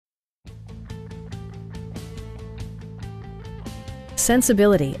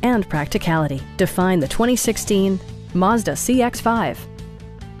Sensibility and practicality define the 2016 Mazda CX-5.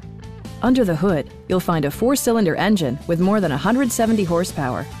 Under the hood, you'll find a 4-cylinder engine with more than 170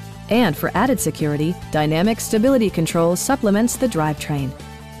 horsepower. And for added security, dynamic stability control supplements the drivetrain.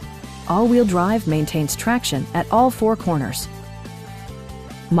 All-wheel drive maintains traction at all 4 corners.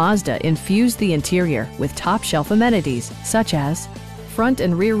 Mazda infused the interior with top-shelf amenities such as front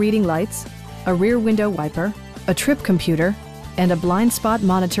and rear reading lights, a rear window wiper, a trip computer, and a blind spot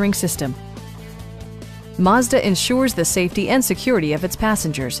monitoring system. Mazda ensures the safety and security of its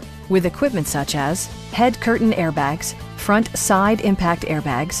passengers with equipment such as head curtain airbags, front side impact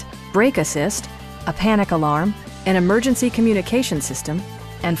airbags, brake assist, a panic alarm, an emergency communication system,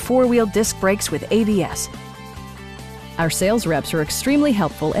 and 4-wheel disc brakes with ABS. Our sales reps are extremely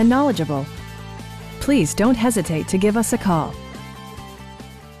helpful and knowledgeable. Please don't hesitate to give us a call.